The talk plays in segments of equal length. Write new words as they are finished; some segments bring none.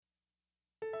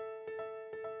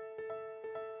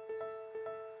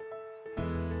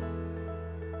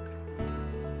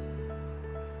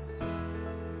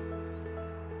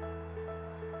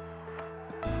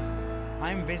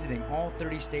I'm visiting all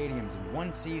 30 stadiums in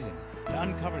one season to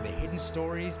uncover the hidden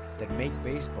stories that make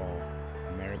baseball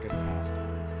America's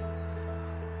pastime.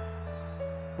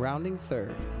 Rounding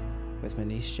Third with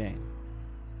Manish Jain.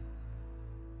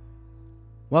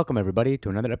 Welcome, everybody, to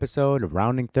another episode of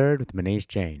Rounding Third with Manish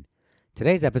Jain.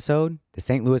 Today's episode, the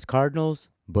St. Louis Cardinals,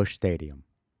 Busch Stadium.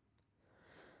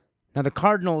 Now, the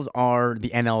Cardinals are the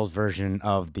NL's version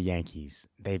of the Yankees.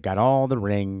 They've got all the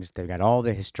rings. They've got all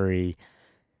the history.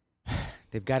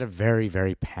 They've got a very,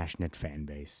 very passionate fan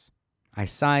base. I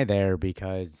sigh there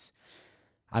because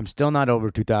I'm still not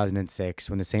over 2006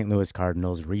 when the St. Louis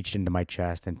Cardinals reached into my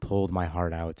chest and pulled my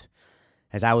heart out.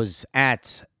 As I was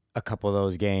at a couple of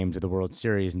those games of the World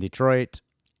Series in Detroit,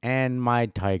 and my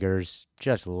Tigers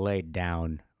just laid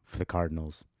down for the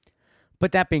Cardinals.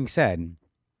 With that being said,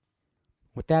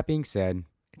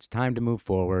 it's time to move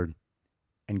forward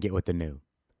and get with the new.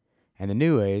 And the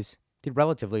new is the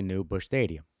relatively new Busch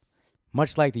Stadium.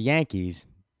 Much like the Yankees,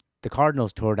 the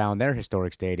Cardinals tore down their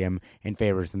historic stadium in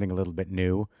favor of something a little bit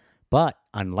new. But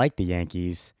unlike the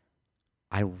Yankees,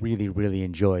 I really, really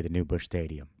enjoy the new Busch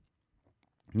Stadium.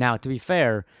 Now, to be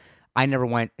fair, I never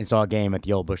went and saw a game at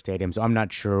the old Busch Stadium, so I'm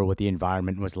not sure what the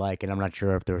environment was like, and I'm not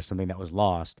sure if there was something that was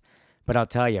lost. But I'll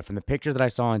tell you, from the pictures that I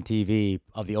saw on TV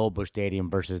of the old Busch Stadium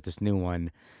versus this new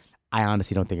one, I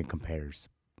honestly don't think it compares.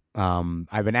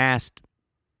 I've been asked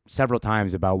several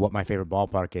times about what my favorite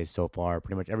ballpark is so far.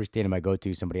 Pretty much every stadium I go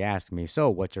to, somebody asks me, so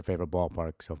what's your favorite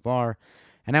ballpark so far?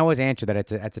 And I always answer that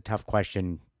it's a tough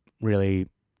question, really,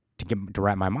 to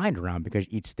wrap my mind around, because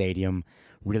each stadium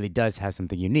really does have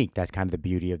something unique. That's kind of the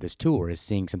beauty of this tour, is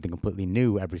seeing something completely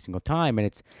new every single time,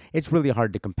 and it's really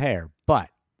hard to compare. But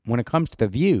when it comes to the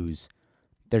views,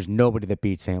 there's nobody that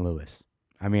beats St. Louis.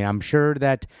 I mean, I'm sure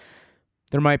that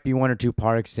there might be one or two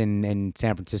parks in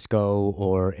San Francisco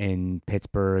or in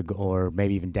Pittsburgh or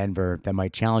maybe even Denver that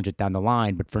might challenge it down the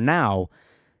line. But for now,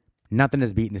 nothing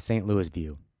has beaten the St. Louis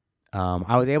view.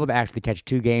 I was able to actually catch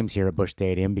two games here at Busch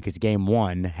Stadium because Game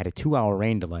 1 had a 2-hour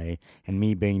rain delay, and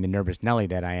me being the nervous Nelly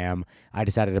that I am, I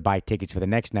decided to buy tickets for the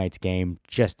next night's game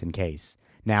just in case.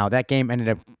 Now, that game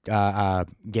ended up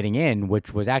getting in,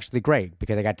 which was actually great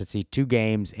because I got to see two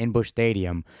games in Busch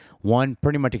Stadium, one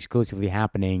pretty much exclusively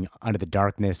happening under the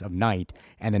darkness of night,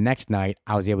 and the next night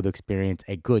I was able to experience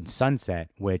a good sunset,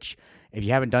 which, if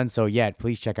you haven't done so yet,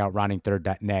 please check out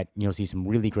roundingthird.net, and you'll see some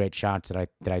really great shots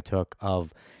that I took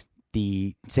of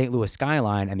the St. Louis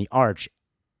skyline and the arch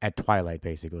at twilight,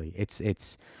 basically.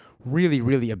 It's really,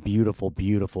 really a beautiful,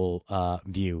 beautiful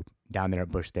view down there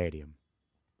at Busch Stadium.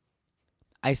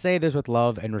 I say this with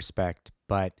love and respect,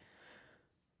 but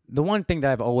the one thing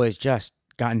that I've always just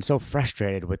gotten so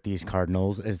frustrated with these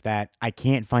Cardinals is that I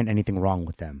can't find anything wrong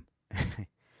with them.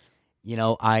 You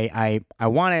know, I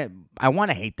want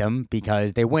to hate them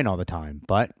because they win all the time,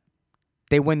 but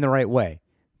they win the right way.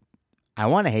 I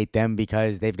want to hate them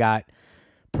because they've got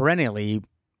perennially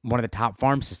one of the top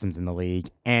farm systems in the league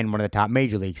and one of the top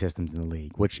major league systems in the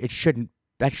league, which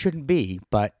that shouldn't be,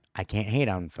 but I can't hate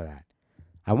on them for that.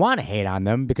 I want to hate on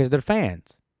them because they're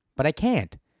fans, but I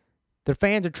can't. Their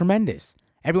fans are tremendous.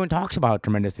 Everyone talks about how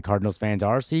tremendous the Cardinals fans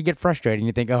are, so you get frustrated and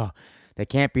you think, oh, they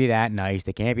can't be that nice,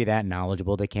 they can't be that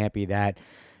knowledgeable, they can't be that,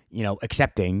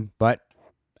 accepting. But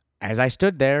as I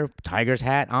stood there, Tigers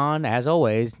hat on, as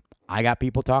always, I got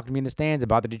people talking to me in the stands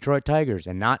about the Detroit Tigers,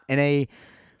 and not in a,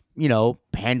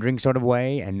 pandering sort of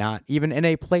way, and not even in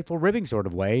a playful ribbing sort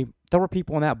of way. There were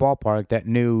people in that ballpark that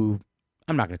knew,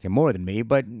 I'm not going to say more than me,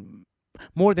 but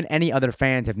more than any other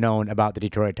fans have known about the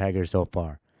Detroit Tigers so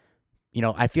far.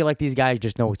 I feel like these guys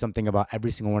just know something about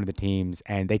every single one of the teams,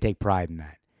 and they take pride in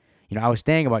that. I was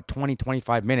staying about 20,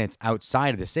 25 minutes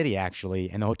outside of the city, actually,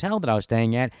 and the hotel that I was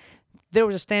staying at, there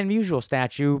was a Stan Musial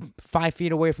statue 5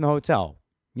 feet away from the hotel.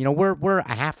 We're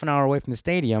a half an hour away from the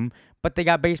stadium, but they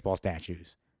got baseball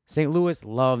statues. St. Louis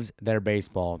loves their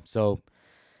baseball, so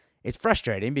it's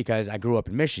frustrating because I grew up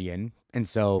in Michigan, and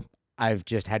so I've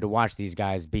just had to watch these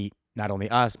guys beat not only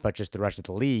us, but just the rest of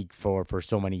the league for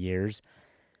so many years.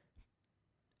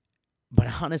 But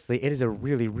honestly, it is a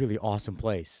really, really awesome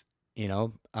place. They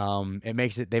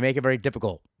make it very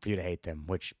difficult for you to hate them,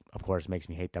 which of course makes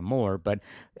me hate them more, but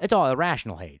it's all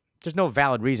irrational hate. There's no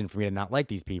valid reason for me to not like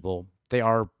these people. They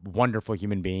are wonderful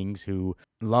human beings who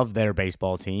love their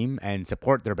baseball team and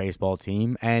support their baseball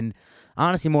team. And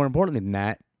honestly, more importantly than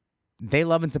that, they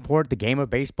love and support the game of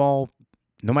baseball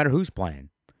no matter who's playing.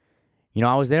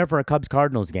 I was there for a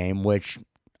Cubs-Cardinals game, which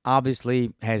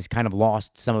obviously has kind of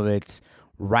lost some of its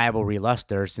rivalry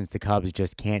luster since the Cubs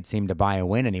just can't seem to buy a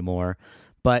win anymore.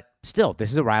 But still, this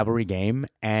is a rivalry game,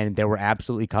 and there were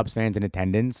absolutely Cubs fans in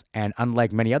attendance. And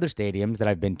unlike many other stadiums that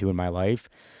I've been to in my life,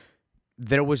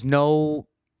 there was no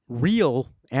real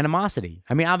animosity.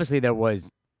 I mean, obviously there was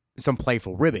some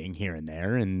playful ribbing here and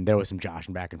there was some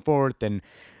joshing back and forth,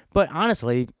 but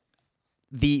honestly,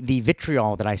 the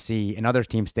vitriol that I see in other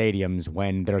team stadiums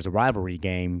when there's a rivalry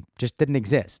game just didn't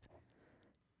exist.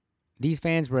 These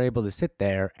fans were able to sit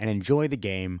there and enjoy the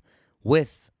game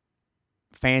with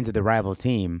fans of the rival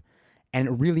team, and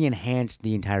it really enhanced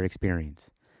the entire experience.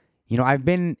 You know, I've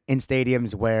been in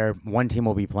stadiums where one team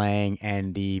will be playing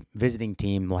and the visiting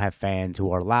team will have fans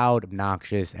who are loud,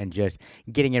 obnoxious, and just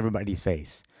getting everybody's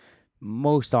face.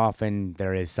 Most often,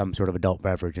 there is some sort of adult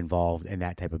beverage involved in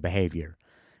that type of behavior.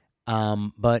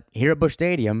 But here at Busch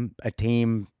Stadium, a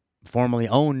team formerly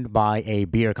owned by a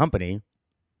beer company,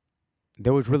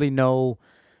 there was really no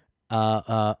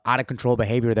out of control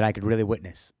behavior that I could really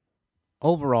witness.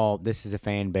 Overall, this is a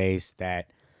fan base that,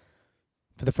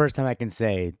 for the first time, I can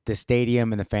say the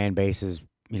stadium and the fan bases,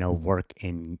 work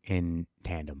in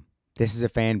tandem. This is a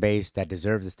fan base that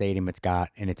deserves the stadium it's got,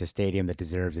 and it's a stadium that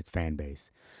deserves its fan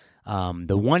base.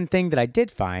 The one thing that I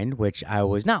did find, which I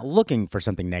was not looking for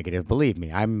something negative, believe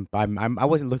me, I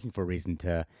wasn't looking for a reason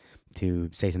to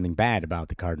say something bad about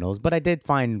the Cardinals, but I did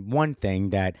find one thing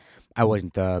that I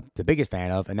wasn't the biggest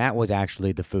fan of, and that was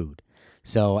actually the food.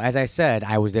 So as I said,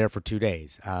 I was there for 2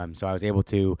 days, so I was able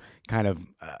to kind of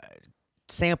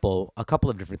sample a couple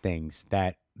of different things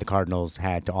that the Cardinals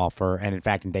had to offer. And in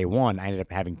fact, in day one, I ended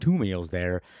up having 2 meals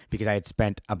there because I had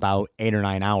spent about 8 or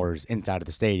 9 hours inside of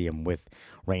the stadium with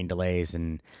rain delays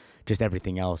and just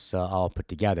everything else all put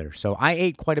together. So I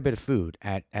ate quite a bit of food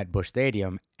at Busch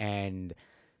Stadium, and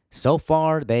so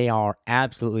far they are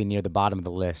absolutely near the bottom of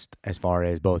the list as far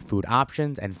as both food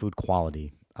options and food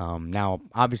quality. Now,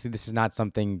 obviously, this is not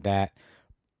something that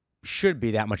should be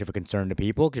that much of a concern to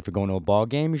people, because if you're going to a ball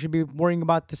game, you should be worrying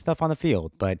about this stuff on the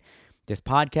field. But this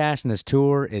podcast and this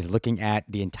tour is looking at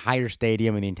the entire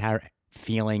stadium and the entire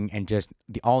feeling and just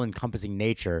the all-encompassing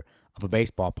nature of a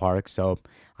baseball park. So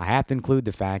I have to include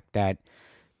the fact that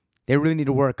they really need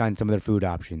to work on some of their food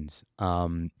options.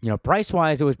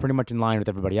 Price-wise, it was pretty much in line with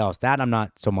everybody else. That I'm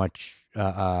not so much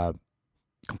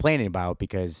complaining about,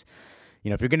 because,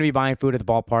 if you're going to be buying food at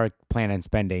the ballpark, plan on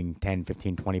spending 10,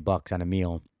 15, 20 bucks on a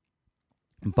meal.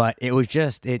 But it was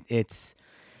just, it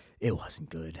wasn't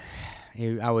good.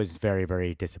 I was very,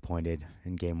 very disappointed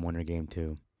in game 1 or game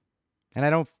 2.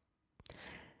 And all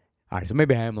right, so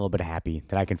maybe I am a little bit happy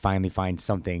that I can finally find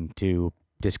something to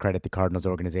discredit the Cardinals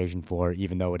organization for,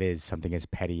 even though it is something as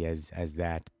petty as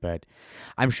that. But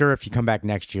I'm sure if you come back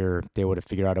next year, they would have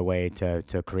figured out a way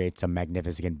to create some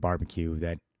magnificent barbecue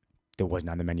that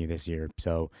wasn't on the menu this year.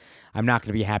 So I'm not going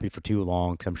to be happy for too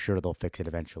long, because I'm sure they'll fix it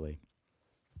eventually.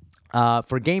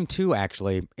 For game 2,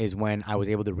 actually, is when I was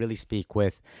able to really speak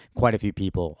with quite a few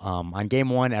people. On game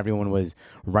 1, everyone was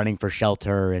running for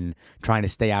shelter and trying to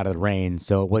stay out of the rain,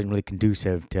 so it wasn't really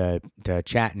conducive to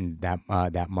chatting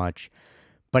that much.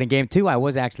 But in game 2, I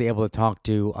was actually able to talk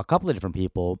to a couple of different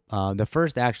people. The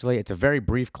first, actually, it's a very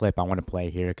brief clip I want to play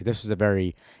here, because this was a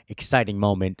very exciting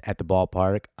moment at the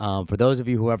ballpark. For those of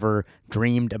you who ever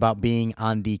dreamed about being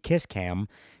on the Kiss Cam,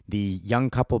 the young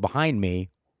couple behind me,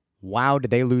 wow, did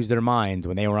they lose their minds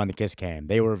when they were on the Kiss Cam.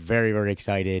 They were very, very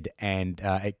excited, and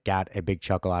it got a big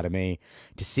chuckle out of me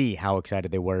to see how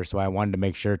excited they were. So I wanted to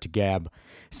make sure to grab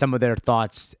some of their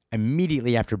thoughts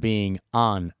immediately after being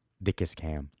on the Kiss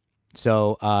Cam.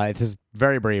 So this is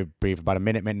very, very brief, about a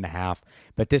minute and a half.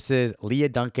 But this is Leah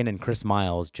Duncan and Chris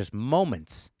Miles just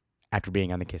moments after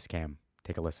being on the Kiss Cam.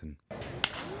 Take a listen.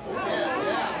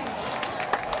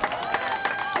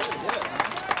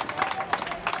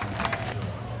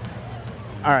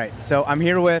 All right, so I'm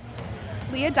here with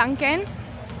Leah Duncan.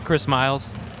 Chris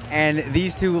Miles. And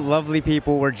these two lovely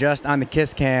people were just on the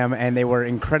Kiss Cam, and they were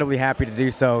incredibly happy to do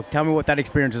so. Tell me what that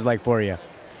experience was like for you.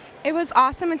 It was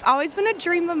awesome. It's always been a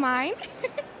dream of mine.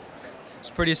 It's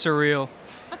pretty surreal.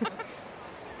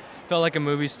 Felt like a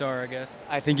movie star, I guess.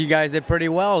 I think you guys did pretty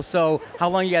well. So how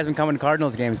long you guys been coming to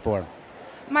Cardinals games for?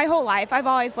 My whole life. I've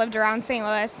always lived around St.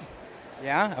 Louis.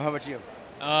 Yeah? How about you?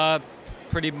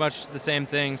 Pretty much the same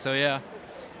thing, so yeah.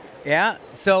 Yeah?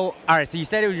 So, all right, so you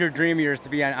said it was your dream of yours to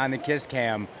be on the Kiss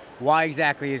Cam. Why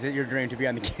exactly is it your dream to be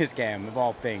on the Kiss Cam, of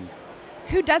all things?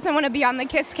 Who doesn't want to be on the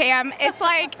Kiss Cam? It's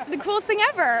like the coolest thing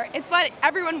ever. It's what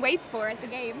everyone waits for at the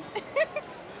games.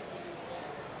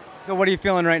 So what are you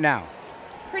feeling right now?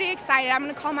 Pretty excited. I'm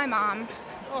going to call my mom.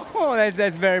 Oh,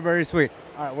 that's very, very sweet.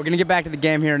 All right, we're going to get back to the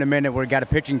game here in a minute. We've got a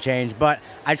pitching change, but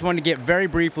I just wanted to get very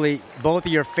briefly both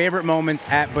of your favorite moments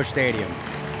at Busch Stadium.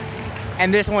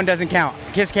 And this one doesn't count.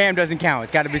 Kiss Cam doesn't count.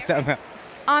 It's got to be something.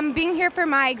 Being here for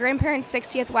my grandparents'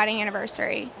 60th wedding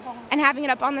anniversary and having it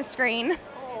up on the screen.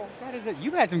 Oh, that is it.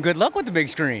 You had some good luck with the big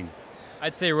screen.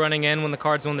 I'd say running in when the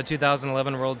Cards won the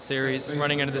 2011 World Series,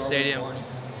 running into the stadium.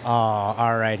 Oh,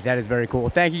 all right. That is very cool.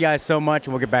 Thank you guys so much,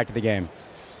 and we'll get back to the game.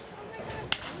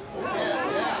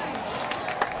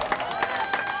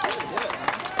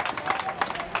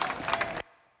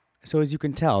 So as you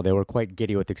can tell, they were quite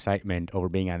giddy with excitement over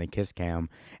being on the Kiss Cam.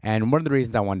 And one of the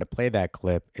reasons I wanted to play that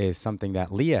clip is something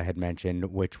that Leah had mentioned,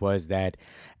 which was that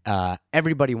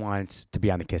everybody wants to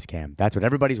be on the Kiss Cam. That's what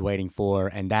everybody's waiting for,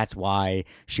 and that's why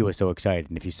she was so excited.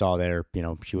 And if you saw there,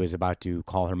 she was about to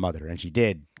call her mother, and she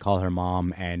did call her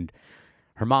mom, and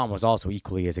her mom was also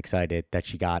equally as excited that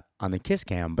she got on the Kiss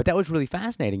Cam. But that was really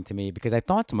fascinating to me because I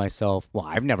thought to myself, well,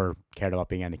 I've never cared about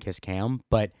being on the Kiss Cam,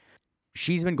 but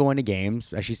she's been going to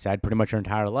games, as she said, pretty much her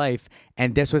entire life,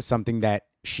 and this was something that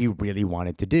she really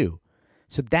wanted to do.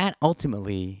 So that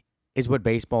ultimately is what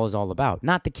baseball is all about.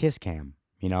 Not the Kiss Cam,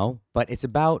 but it's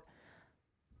about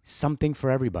something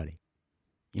for everybody.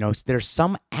 There's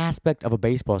some aspect of a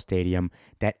baseball stadium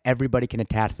that everybody can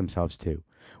attach themselves to.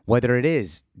 Whether it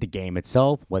is the game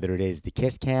itself, whether it is the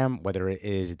Kiss Cam, whether it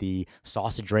is the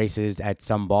sausage races at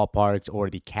some ballparks, or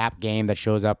the cap game that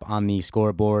shows up on the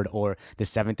scoreboard, or the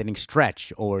seventh inning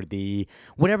stretch, or the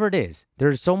whatever it is.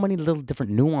 There's so many little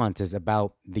different nuances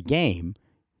about the game.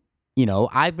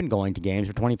 I've been going to games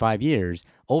for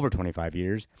over 25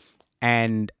 years,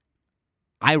 and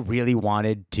I really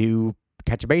wanted to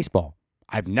catch a baseball.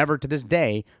 I've never to this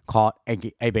day caught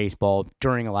a baseball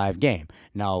during a live game.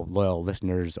 Now, loyal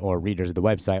listeners or readers of the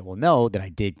website will know that I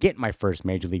did get my first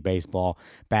Major League Baseball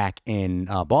back in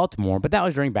Baltimore, but that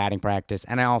was during batting practice,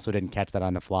 and I also didn't catch that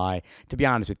on the fly. To be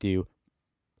honest with you,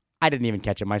 I didn't even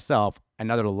catch it myself.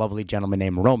 Another lovely gentleman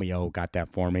named Romeo got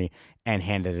that for me and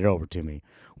handed it over to me,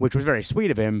 which was very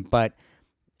sweet of him, but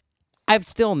I've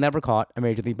still never caught a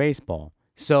Major League Baseball.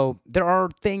 So there are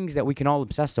things that we can all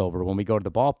obsess over when we go to the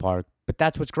ballpark, but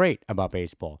that's what's great about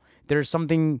baseball. There's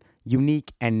something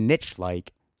unique and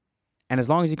niche-like, and as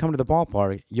long as you come to the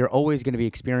ballpark, you're always going to be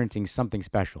experiencing something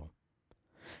special.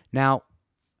 Now,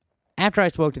 after I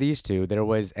spoke to these two, there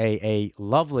was a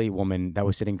lovely woman that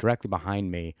was sitting directly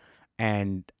behind me,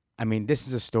 and I mean, this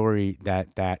is a story that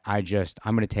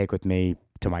I'm going to take with me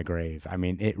to my grave. I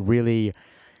mean, it really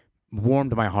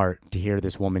warmed my heart to hear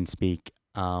this woman speak.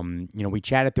 We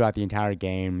chatted throughout the entire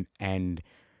game, and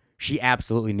she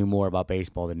absolutely knew more about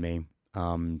baseball than me.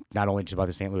 Not only just about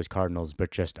the St. Louis Cardinals,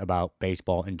 but just about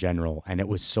baseball in general. And it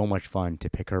was so much fun to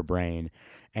pick her brain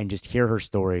and just hear her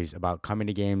stories about coming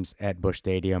to games at Busch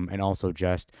Stadium and also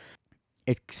just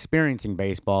experiencing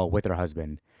baseball with her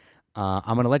husband.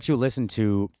 I'm going to let you listen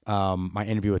to my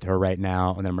interview with her right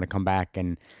now, and then I'm going to come back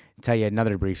and tell you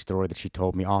another brief story that she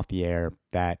told me off the air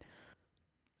that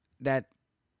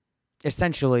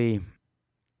essentially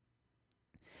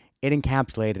it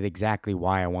encapsulated exactly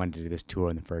why I wanted to do this tour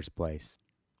in the first place.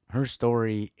 Her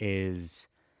story is,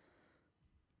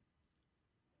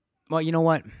 well, you know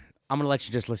what? I'm going to let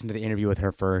you just listen to the interview with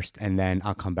her first, and then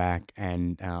I'll come back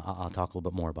and I'll talk a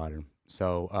little bit more about her.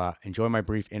 So enjoy my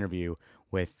brief interview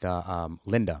with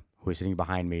Linda, who is sitting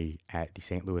behind me at the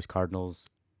St. Louis Cardinals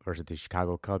versus the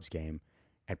Chicago Cubs game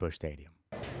at Busch Stadium.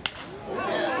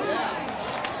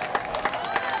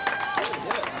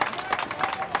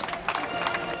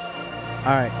 All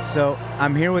right, so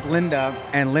I'm here with Linda,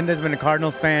 and Linda's been a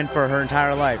Cardinals fan for her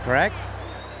entire life, correct?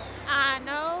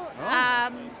 No.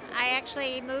 I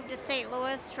actually moved to St.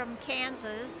 Louis from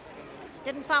Kansas.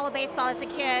 Didn't follow baseball as a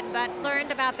kid, but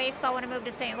learned about baseball when I moved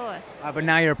to St. Louis. But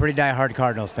now you're a pretty diehard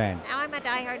Cardinals fan. Now I'm a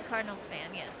diehard Cardinals fan,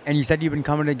 yes. And you said you've been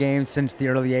coming to games since the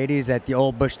early 80s at the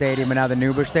old Busch Stadium and now the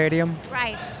new Busch Stadium?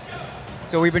 Right.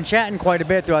 So we've been chatting quite a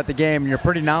bit throughout the game, and you're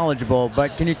pretty knowledgeable,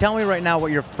 but can you tell me right now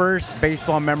what your first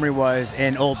baseball memory was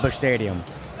in old Busch Stadium?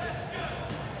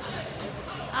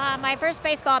 My first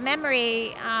baseball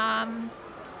memory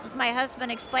was my husband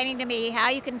explaining to me how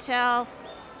you can tell,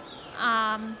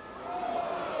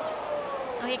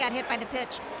 he got hit by the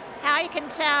pitch, how you can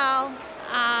tell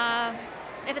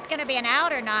if it's going to be an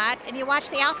out or not, and you watch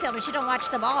the outfielders, you don't watch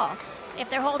the ball. If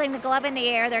they're holding the glove in the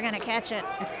air, they're going to catch it.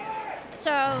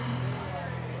 So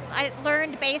I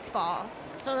learned baseball.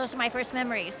 So those are my first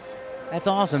memories. That's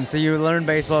awesome. So you learned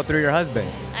baseball through your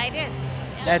husband. I did.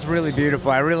 Yeah. That's really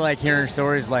beautiful. I really like hearing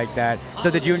stories like that. So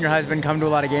did you and your husband come to a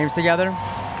lot of games together?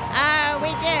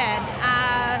 We did.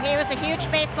 He was a huge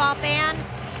baseball fan.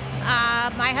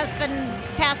 My husband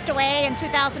passed away in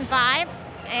 2005,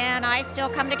 and I still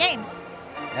come to games.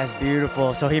 That's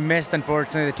beautiful. So he missed,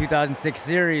 unfortunately, the 2006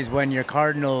 series when your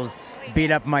Cardinals beat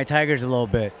up my Tigers a little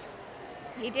bit.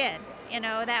 He did.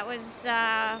 That was,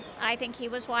 I think he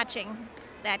was watching.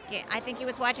 that game. I think he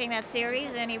was watching that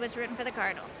series, and he was rooting for the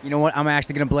Cardinals. You know what? I'm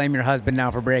actually going to blame your husband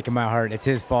now for breaking my heart. It's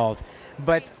his fault.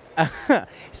 But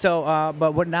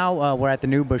but what now? We're at the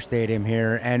new Busch Stadium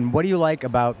here, and what do you like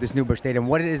about this new Busch Stadium?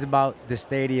 What it is about the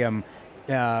stadium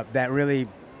that really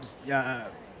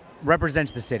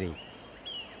represents the city?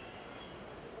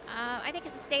 I think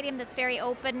it's a stadium that's very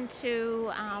open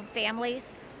to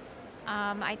families.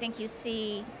 I think you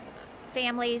see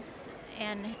families,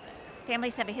 and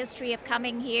families have a history of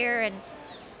coming here and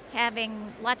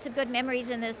having lots of good memories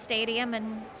in this stadium,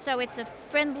 and so it's a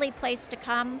friendly place to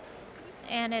come,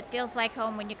 and it feels like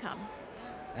home when you come.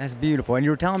 That's beautiful. And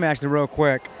you were telling me actually real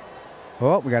quick.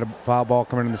 Oh, we got a foul ball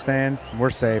coming in the stands. We're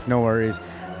safe, no worries.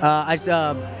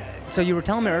 So you were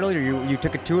telling me earlier you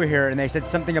took a tour here, and they said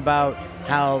something about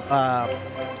how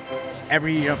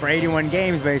for 81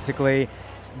 games basically,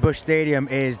 Busch Stadium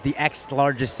is the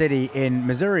largest city in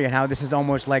Missouri, and how this is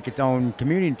almost like its own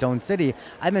community, its own city.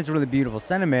 I think it's a really beautiful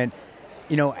sentiment.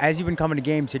 As you've been coming to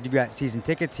games, you've got season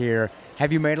tickets here.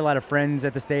 Have you made a lot of friends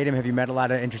at the stadium? Have you met a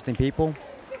lot of interesting people?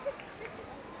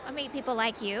 I meet people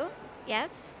like you,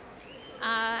 yes.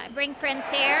 Bring friends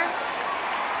here.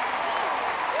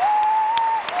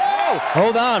 Oh,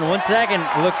 hold on 1 second.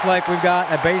 Looks like we've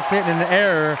got a base hit and an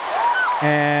error,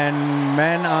 and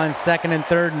men on second and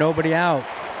third, nobody out.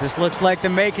 This looks like the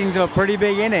makings of a pretty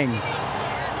big inning.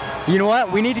 You know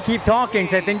what? We need to keep talking,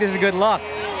 because I think this is good luck.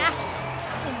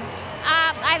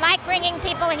 I like bringing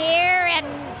people here and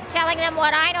telling them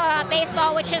what I know about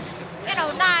baseball, which is,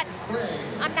 I'm not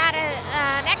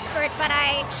an expert, but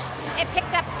I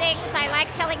picked up things. I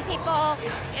like telling people,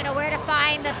 where to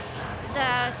find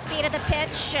the speed of the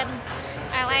pitch, and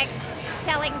I like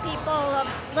telling people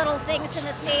of little things in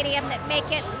the stadium that make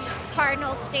it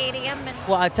Cardinals Stadium.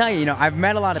 Well, I tell you, I've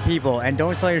met a lot of people, and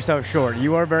don't sell yourself short.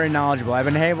 You are very knowledgeable. I've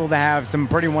been able to have some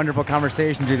pretty wonderful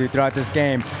conversations with you throughout this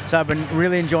game, so I've been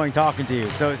really enjoying talking to you.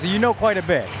 So you know quite a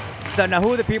bit. So now,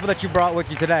 who are the people that you brought with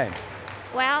you today?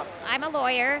 Well, I'm a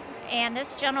lawyer, and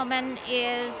this gentleman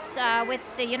is with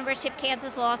the University of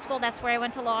Kansas Law School. That's where I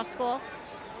went to law school.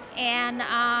 And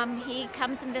he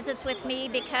comes and visits with me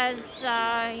because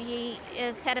he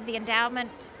is head of the endowment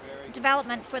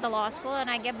development for the law school, and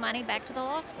I give money back to the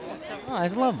law school. So. Oh,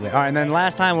 that's lovely. All right, and then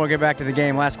last time we'll get back to the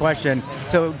game. Last question.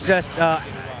 So just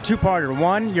two-parter.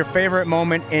 One, your favorite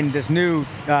moment in this new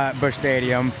Busch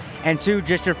Stadium, and two,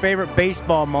 just your favorite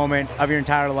baseball moment of your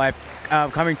entire life,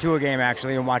 coming to a game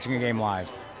actually and watching a game live.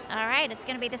 All right, it's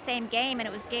going to be the same game, and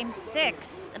it was Game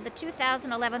 6 of the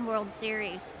 2011 World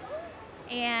Series.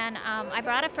 And I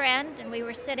brought a friend, and we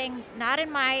were sitting not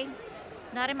in my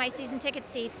season ticket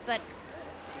seats, but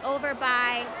over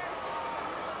by.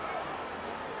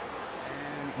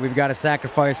 We've got a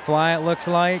sacrifice fly, it looks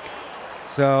like.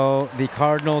 So the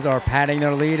Cardinals are padding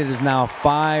their lead. It is now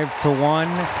 5-1.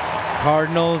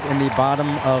 Cardinals in the bottom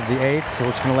of the eighth. So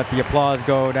we're just going to let the applause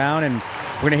go down, and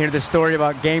we're going to hear the story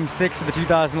about Game 6 of the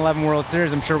 2011 World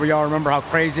Series. I'm sure we all remember how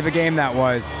crazy of a game that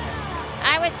was.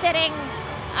 I was sitting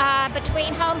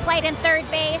between home plate and third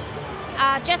base,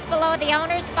 just below the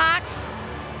owner's box.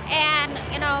 And,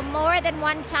 more than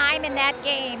one time in that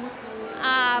game,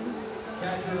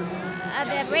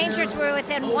 the Rangers were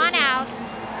within 1 out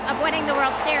of winning the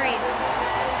World Series.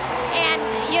 And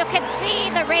you could see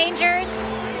the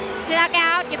Rangers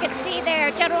dugout, you could see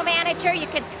their general manager, you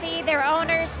could see their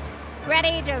owners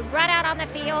ready to run out on the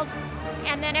field.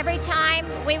 And then every time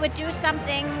we would do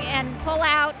something and pull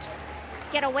out,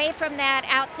 get away from that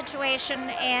out situation,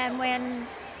 and when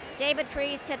David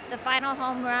Freese hit the final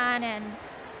home run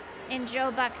and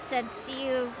Joe Buck said, "See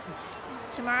you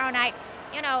tomorrow night,"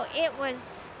 it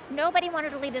was, nobody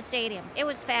wanted to leave the stadium. It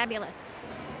was fabulous.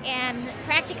 And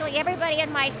practically everybody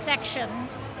in my section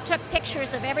took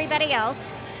pictures of everybody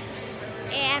else,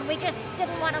 and we just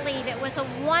didn't want to leave. It was a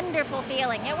wonderful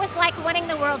feeling. It was like winning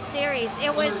the World Series.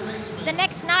 It was, the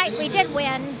next night we did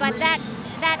win, but that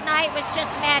night was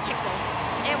just magical.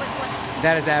 It was wonderful.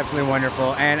 That is absolutely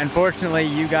wonderful. And unfortunately,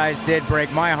 you guys did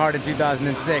break my heart in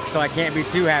 2006, so I can't be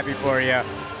too happy for you.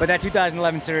 But that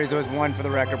 2011 series was one for the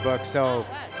record book. So it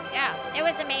was, yeah, it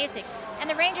was amazing. And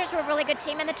the Rangers were a really good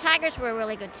team, and the Tigers were a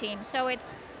really good team. So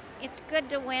it's good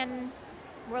to win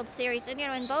World Series. And,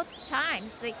 in both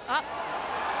times, come on.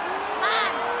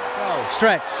 Oh,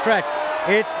 stretch.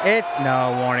 It's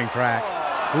no warning track.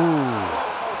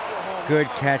 Ooh, good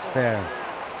catch there.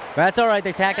 But that's all right.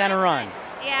 They tacked on a run.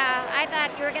 Yeah, I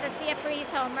thought you were going to see a Freeze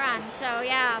home run. So,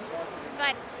 yeah.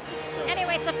 But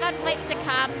anyway, it's a fun place to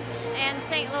come. And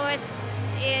St. Louis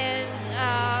is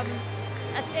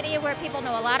a city where people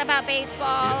know a lot about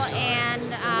baseball.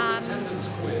 And,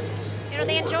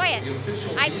 they enjoy it.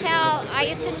 I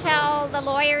used to tell the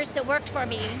lawyers that worked for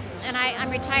me, and I'm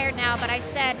retired now, but I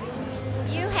said,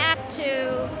 you have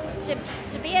to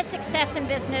be a success in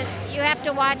business, you have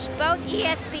to watch both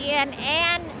ESPN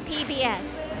and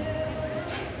PBS.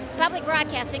 Public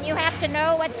broadcasting, you have to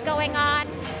know what's going on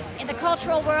in the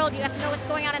cultural world, you have to know what's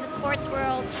going on in the sports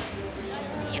world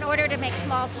in order to make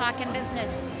small talk in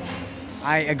business.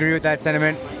 I agree with that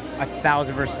sentiment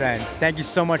 1,000%. Thank you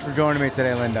so much for joining me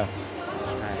today, Linda.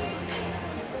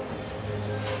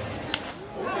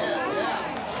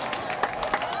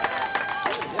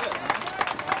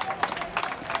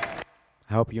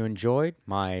 I hope you enjoyed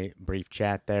my brief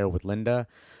chat there with Linda.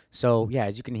 So, yeah,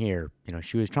 as you can hear,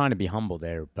 she was trying to be humble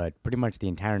there, but pretty much the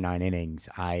entire 9 innings,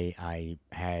 I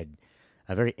had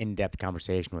a very in-depth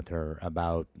conversation with her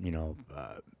about,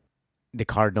 the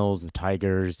Cardinals, the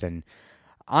Tigers, and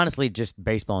honestly, just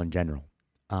baseball in general.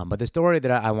 But the story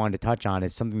that I wanted to touch on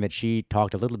is something that she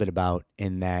talked a little bit about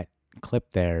in that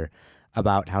clip there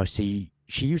about how she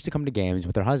used to come to games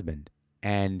with her husband.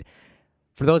 And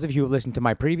for those of you who listened to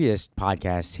my previous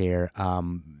podcasts here,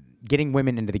 getting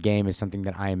women into the game is something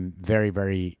that I'm very,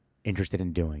 very interested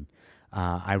in doing.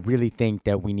 I really think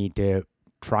that we need to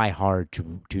try hard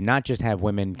to not just have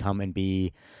women come and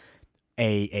be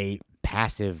a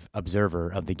passive observer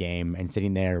of the game and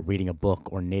sitting there reading a book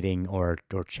or knitting or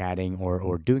chatting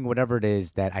or doing whatever it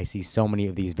is that I see so many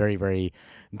of these very, very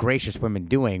gracious women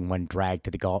doing when dragged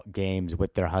to the games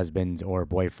with their husbands or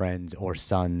boyfriends or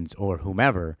sons or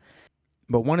whomever.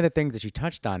 But one of the things that she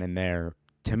touched on in there,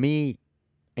 to me,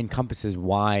 encompasses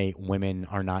why women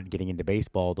are not getting into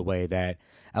baseball the way that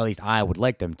at least I would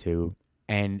like them to.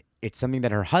 And it's something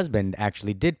that her husband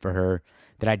actually did for her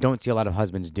that I don't see a lot of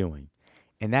husbands doing.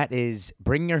 And that is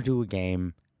bringing her to a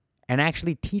game and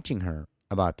actually teaching her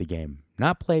about the game.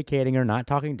 Not placating her, not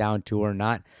talking down to her,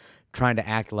 not trying to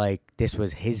act like this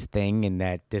was his thing and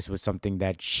that this was something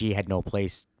that she had no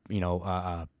place,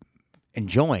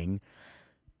 enjoying.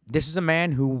 This is a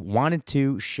man who wanted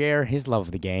to share his love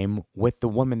of the game with the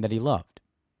woman that he loved.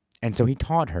 And so he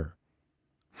taught her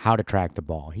how to track the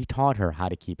ball. He taught her how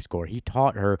to keep score. He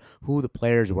taught her who the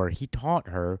players were. He taught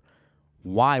her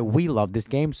why we love this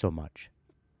game so much.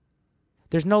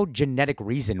 There's no genetic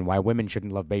reason why women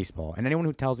shouldn't love baseball. And anyone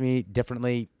who tells me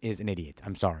differently is an idiot.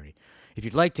 I'm sorry. If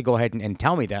you'd like to go ahead and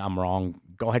tell me that I'm wrong,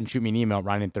 go ahead and shoot me an email at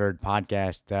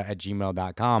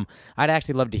ryanandthirdpodcast@gmail.com. I'd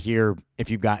actually love to hear if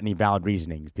you've got any valid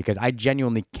reasonings, because I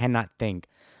genuinely cannot think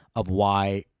of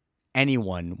why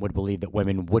anyone would believe that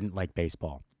women wouldn't like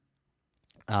baseball.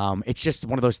 It's just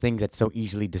one of those things that's so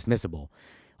easily dismissible.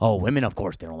 Oh, women, of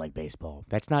course, they don't like baseball.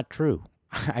 That's not true.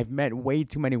 I've met way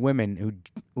too many women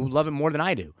who love it more than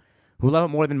I do, who love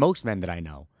it more than most men that I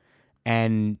know.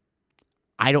 And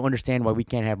I don't understand why we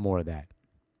can't have more of that.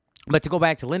 But to go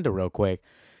back to Linda real quick,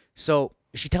 so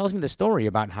she tells me the story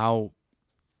about how,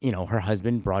 her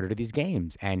husband brought her to these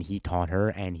games and he taught her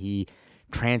and he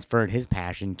transferred his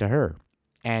passion to her.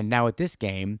 And now at this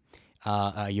game,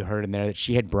 you heard in there that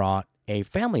she had brought a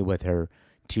family with her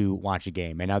to watch a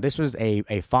game. And now this was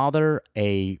a father,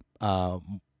 a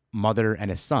mother, and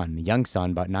a son, a young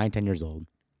son, about 9-10 years old.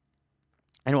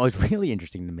 And what was really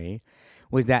interesting to me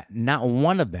was that not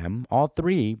one of them, all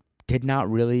three, did not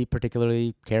really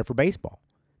particularly care for baseball.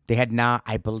 They had not,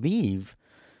 I believe,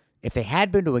 if they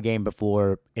had been to a game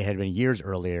before, it had been years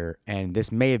earlier, and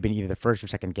this may have been either the first or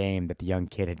second game that the young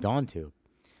kid had gone to.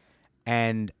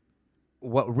 And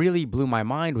what really blew my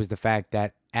mind was the fact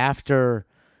that after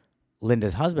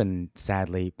Linda's husband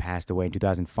sadly passed away in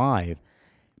 2005,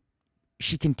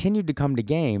 she continued to come to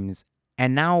games.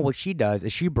 And now what she does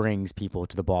is she brings people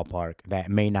to the ballpark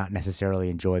that may not necessarily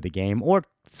enjoy the game, or,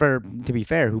 to be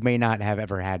fair, who may not have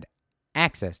ever had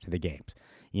access to the games.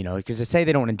 Because to say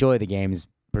they don't enjoy the games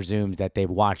presumes that they've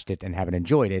watched it and haven't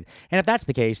enjoyed it. And if that's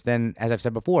the case, then, as I've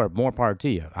said before, more power to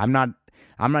you. I'm not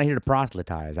here to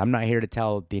proselytize. I'm not here to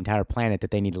tell the entire planet that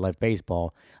they need to love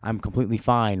baseball. I'm completely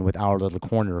fine with our little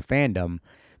corner of fandom.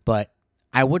 But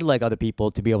I would like other people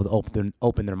to be able to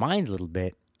open their minds a little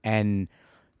bit and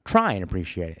try and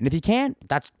appreciate it. And if you can't,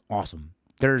 that's awesome.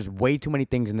 There's way too many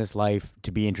things in this life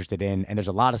to be interested in, and there's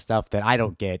a lot of stuff that I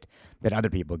don't get that other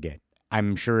people get.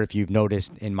 I'm sure if you've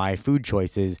noticed in my food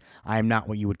choices, I'm not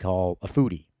what you would call a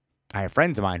foodie. I have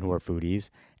friends of mine who are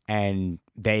foodies, and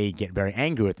they get very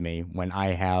angry with me when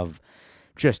I have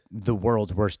just the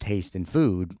world's worst taste in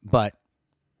food, but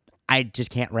I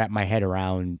just can't wrap my head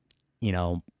around,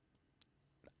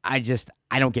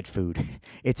 I don't get food.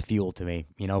 It's fuel to me.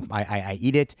 I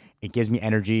eat it. It gives me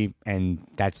energy, and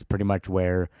that's pretty much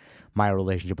where my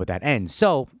relationship with that ends.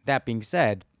 So that being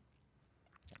said,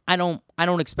 I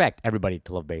don't expect everybody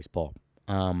to love baseball.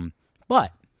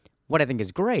 But what I think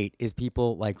is great is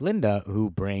people like Linda who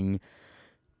bring,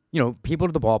 people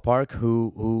to the ballpark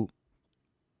who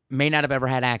may not have ever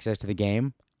had access to the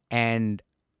game. And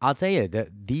I'll tell you that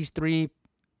these three,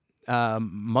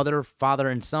 mother, father,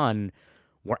 and son,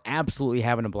 were absolutely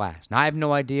having a blast. Now, I have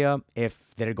no idea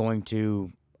if they're going to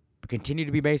continue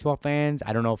to be baseball fans.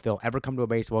 I don't know if they'll ever come to a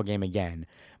baseball game again.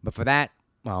 But for that,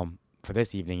 for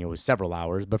this evening, it was several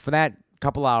hours. But for that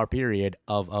couple-hour period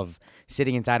of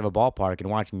sitting inside of a ballpark and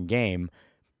watching a game,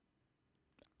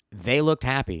 they looked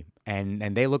happy.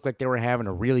 And they looked like they were having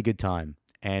a really good time.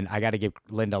 And I got to give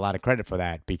Linda a lot of credit for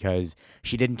that because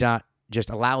she did not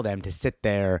just allow them to sit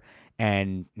there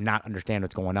and not understand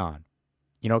what's going on.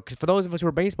 Because for those of us who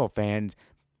are baseball fans,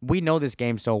 we know this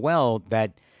game so well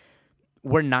that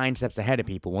we're 9 steps ahead of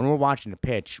people. When we're watching a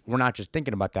pitch, we're not just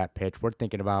thinking about that pitch. We're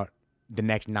thinking about the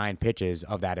next 9 pitches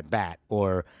of that at-bat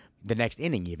or the next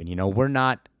inning even. We're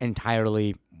not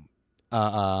entirely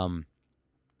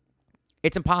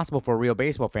it's impossible for a real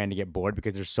baseball fan to get bored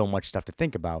because there's so much stuff to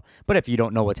think about. But if you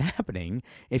don't know what's happening,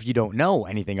 if you don't know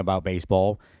anything about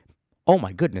baseball, oh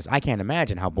my goodness, I can't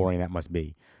imagine how boring that must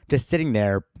be. Just sitting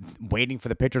there waiting for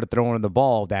the pitcher to throw in the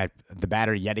ball that the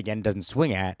batter yet again doesn't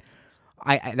swing at,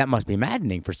 that must be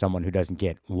maddening for someone who doesn't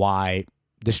get why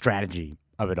the strategy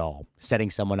of it all,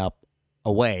 setting someone up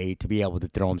away to be able to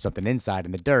throw him something inside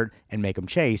in the dirt and make him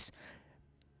chase.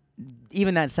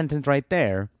 Even that sentence right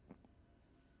there,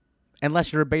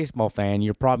 unless you're a baseball fan,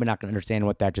 you're probably not going to understand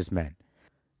what that just meant.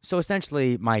 So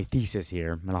essentially, my thesis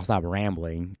here, and I'll stop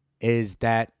rambling, is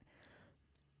that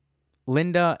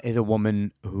Linda is a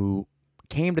woman who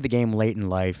came to the game late in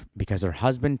life because her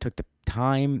husband took the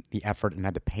time, the effort, and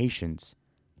had the patience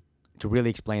to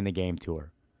really explain the game to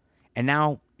her. And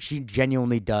now she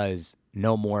genuinely does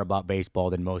know more about baseball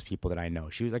than most people that I know.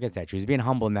 She was, like I said, she was being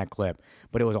humble in that clip,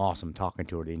 but it was awesome talking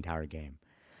to her the entire game.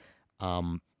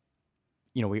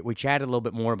 We chatted a little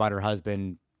bit more about her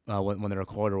husband when the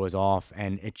recorder was off,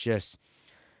 and it just,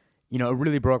 it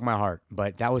really broke my heart.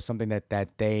 But that was something that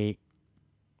they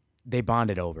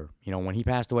bonded over. When he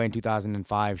passed away in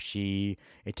 2005,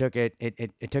 it took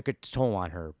its toll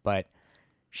on her, but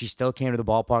she still came to the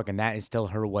ballpark, and that is still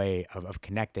her way of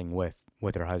connecting with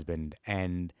her husband.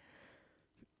 And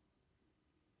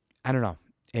I don't know.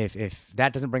 If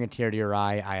that doesn't bring a tear to your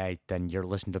eye, then you're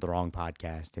listening to the wrong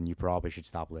podcast, and you probably should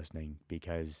stop listening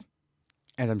because,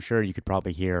 as I'm sure you could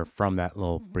probably hear from that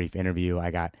little brief interview, I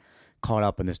got caught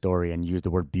up in the story and used the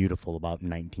word beautiful about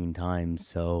 19 times.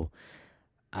 So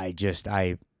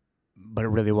but it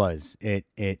really was.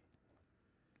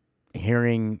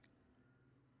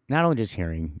 Not only just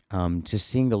hearing, just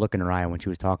seeing the look in her eye when she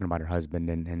was talking about her husband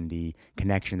and the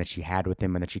connection that she had with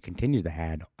him and that she continues to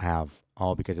have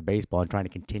all because of baseball and trying to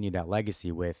continue that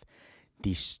legacy with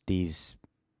these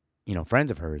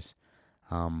friends of hers.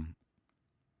 I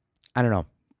don't know.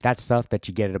 That's stuff that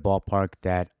you get at a ballpark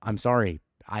that, I'm sorry,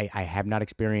 I have not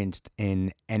experienced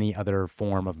in any other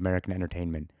form of American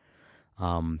entertainment.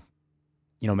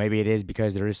 Maybe it is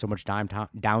because there is so much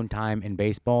downtime in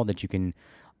baseball that you can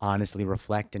honestly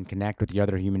reflect and connect with the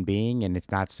other human being, and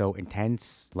it's not so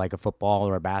intense like a football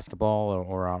or a basketball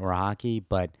or a hockey.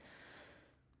 But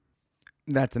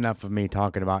that's enough of me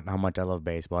talking about how much I love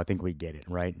baseball. I think we get it,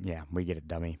 right? Yeah, we get it,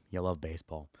 dummy. You love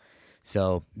baseball.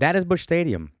 So that is Busch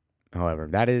Stadium. However,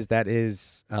 that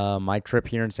is my trip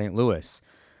here in St. Louis.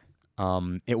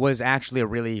 It was actually a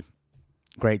really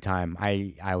great time.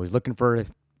 I was looking for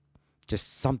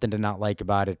just something to not like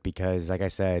about it because, like I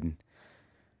said,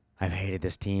 I've hated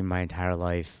this team my entire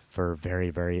life for very,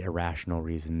 very irrational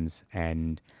reasons,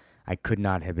 and I could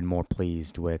not have been more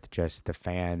pleased with just the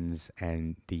fans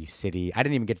and the city. I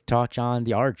didn't even get to touch on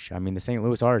the arch. I mean, the St.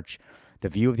 Louis Arch. The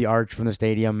view of the arch from the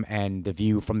stadium and the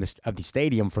view from of the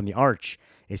stadium from the arch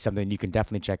is something you can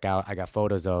definitely check out. I got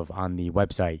photos of on the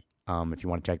website if you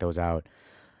want to check those out.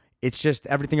 It's just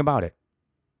everything about it.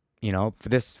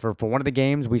 For one of the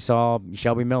games, we saw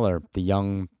Shelby Miller, the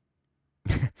young,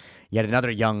 yet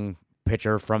another young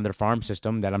pitcher from their farm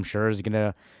system that I'm sure is going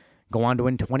to go on to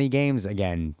win 20 games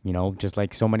again, just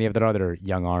like so many of their other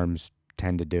young arms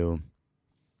tend to do.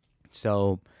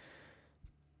 So,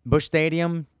 Busch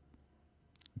Stadium,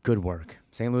 good work.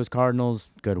 St. Louis Cardinals,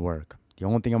 good work. The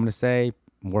only thing I'm going to say,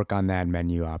 work on that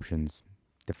menu options.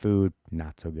 The food,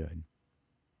 not so good.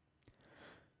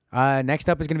 Next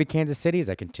up is going to be Kansas City as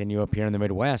I continue up here in the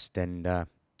Midwest and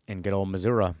in good old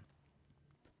Missouri.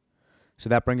 So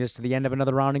that brings us to the end of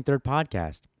another Rounding Third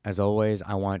podcast. As always,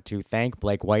 I want to thank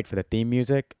Blake White for the theme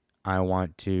music. I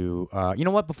want to,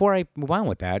 before I move on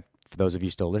with that, for those of you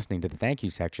still listening to the thank you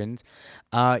sections,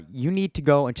 you need to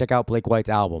go and check out Blake White's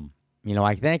album.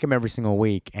 I thank him every single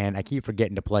week, and I keep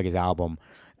forgetting to plug his album.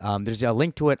 There's a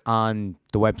link to it on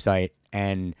the website,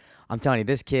 and I'm telling you,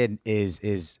 this kid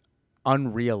is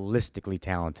unrealistically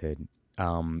talented.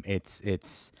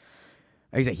 It's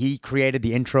like I said, he created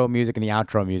the intro music and the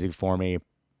outro music for me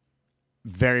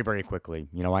very, very quickly.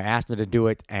 I asked him to do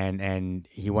it, and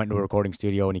he went to a recording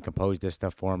studio and he composed this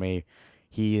stuff for me.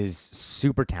 He is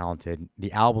super talented.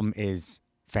 The album is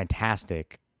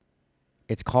fantastic.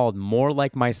 It's called More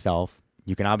Like Myself.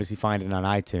 You can obviously find it on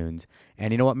iTunes.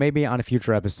 And you know what? Maybe on a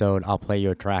future episode, I'll play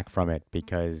you a track from it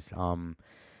because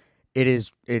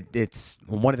it's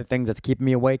one of the things that's keeping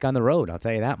me awake on the road. I'll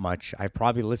tell you that much. I've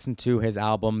probably listened to his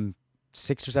album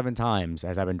 6 or 7 times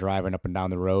as I've been driving up and down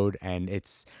the road, and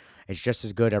it's just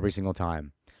as good every single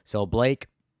time. So Blake,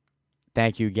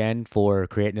 thank you again for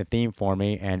creating a theme for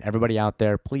me, and everybody out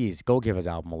there, please go give his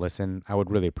album a listen. I would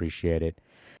really appreciate it.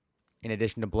 In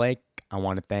addition to Blake, I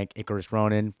want to thank Icarus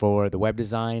Ronan for the web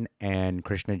design and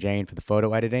Krishna Jain for the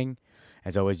photo editing.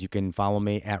 As always, you can follow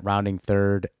me at Rounding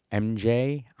Third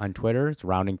MJ on Twitter. It's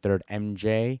Rounding Third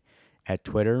MJ at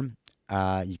Twitter.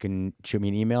 You can shoot me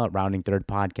an email at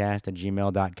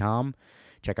roundingthirdpodcast@gmail.com.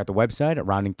 Check out the website at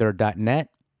roundingthird.net.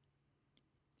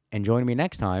 And join me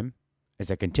next time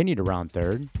as I continue to round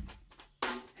third,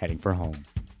 heading for home.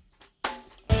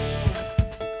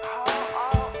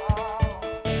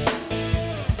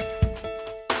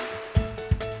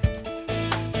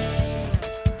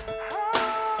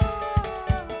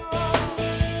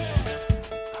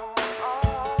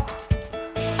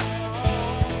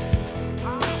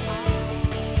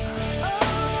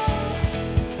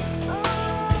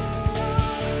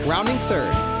 Rounding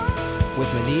Third with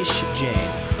Manish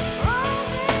Jain.